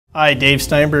Hi, Dave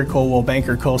Steinberg, Coldwell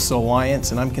Banker Coastal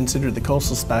Alliance, and I'm considered the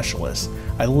coastal specialist.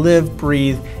 I live,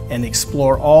 breathe, and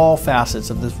explore all facets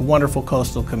of this wonderful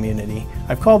coastal community.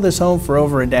 I've called this home for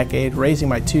over a decade, raising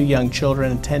my 2 young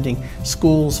children, attending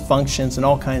schools, functions, and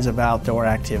all kinds of outdoor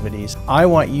activities. I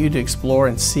want you to explore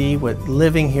and see what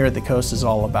living here at the coast is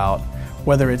all about.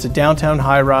 Whether it's a downtown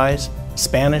high-rise,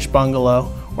 Spanish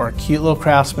bungalow, or a cute little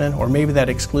craftsman, or maybe that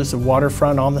exclusive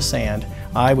waterfront on the sand,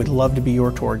 I would love to be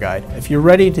your tour guide. If you're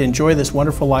ready to enjoy this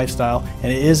wonderful lifestyle,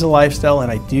 and it is a lifestyle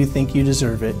and I do think you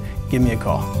deserve it, give me a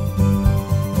call.